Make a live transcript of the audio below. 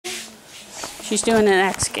She's doing an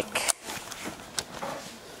axe kick.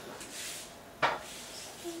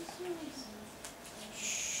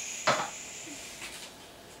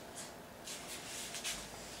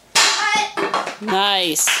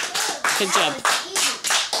 Nice. Good job.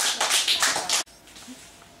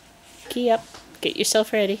 Key up. Get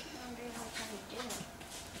yourself ready.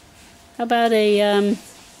 How about a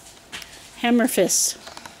hammer fist?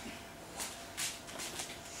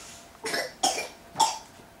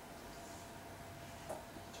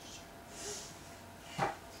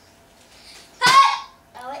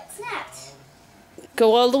 Oh, it snapped.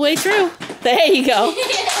 Go all the way through. There you go.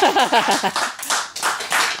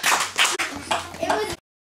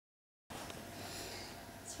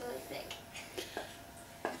 It's really thick.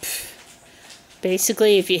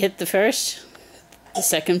 Basically, if you hit the first, the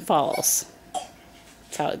second falls.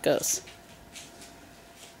 That's how it goes.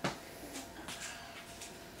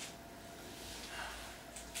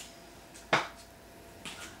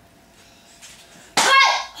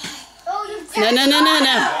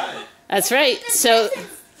 No. That's right. So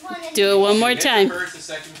do it one more time. First, the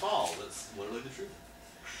second fall. That's literally the truth.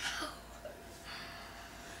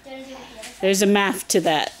 There's a math to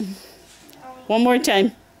that. One more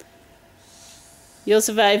time. You'll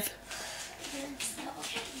survive.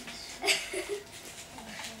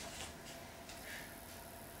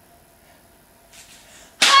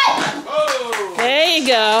 Oh! There you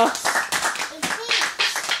go.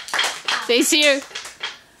 Face here.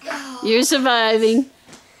 You're surviving.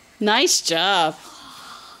 Nice job.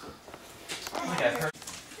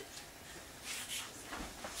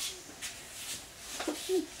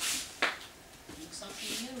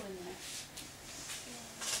 Something new in there.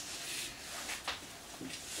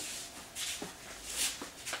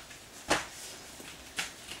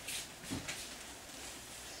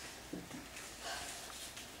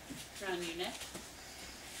 Around your neck.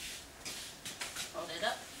 Hold it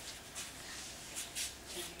up.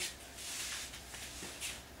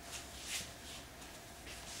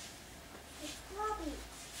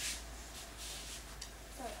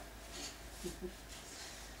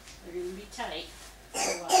 They're going to be tight for a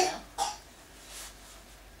while.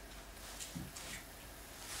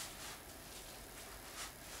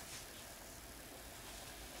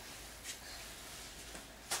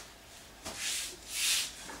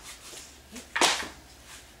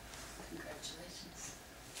 Congratulations.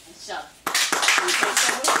 Nice job. Can you take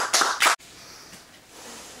that away?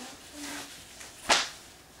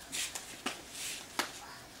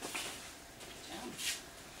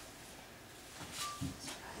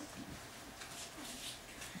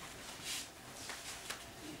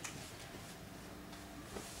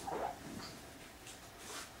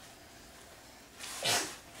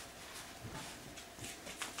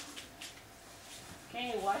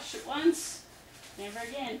 Okay, wash it once, never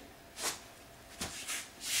again.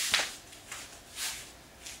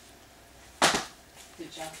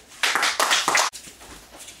 Good job.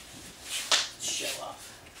 Show off.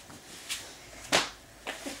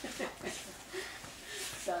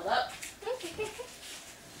 Fell up.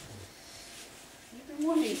 You've been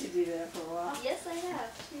wanting to do that for a while. Yes, I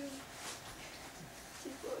have. Two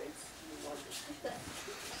boards. One like that.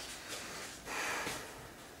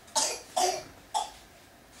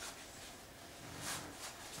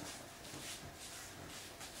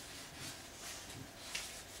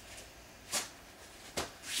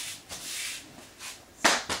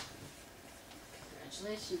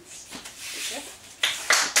 Congratulations.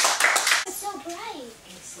 It's so bright.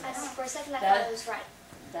 I know, for a second I That- thought it was right.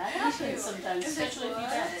 That happens sometimes, especially if you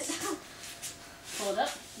dance. Pull it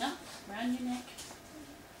up. No, around your neck.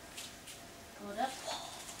 Pull it up.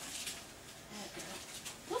 There you go.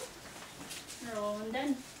 Whoop. You're all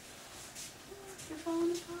done. You're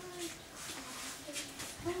falling apart.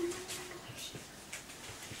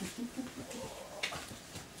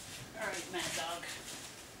 All right, Mad Dog.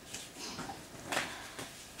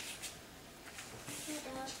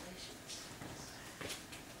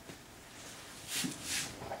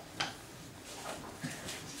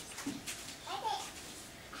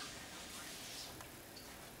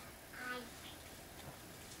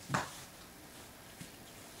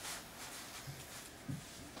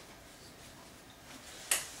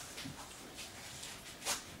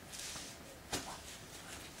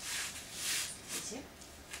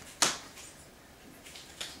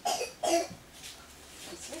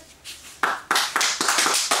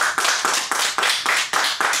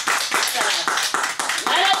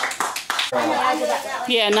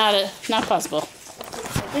 Yeah, not possible.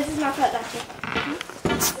 This is my foot, that's it.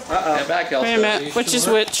 Get back, Elsa. Wait a minute, which is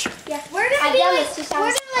which? Yeah, we're gonna like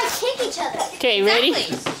kick each other. Okay, ready?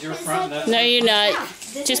 This is your front, that's No, you're not.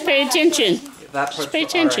 Just pay attention. That part's Just pay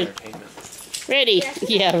for our attention. entertainment. Ready?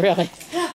 Yeah, really.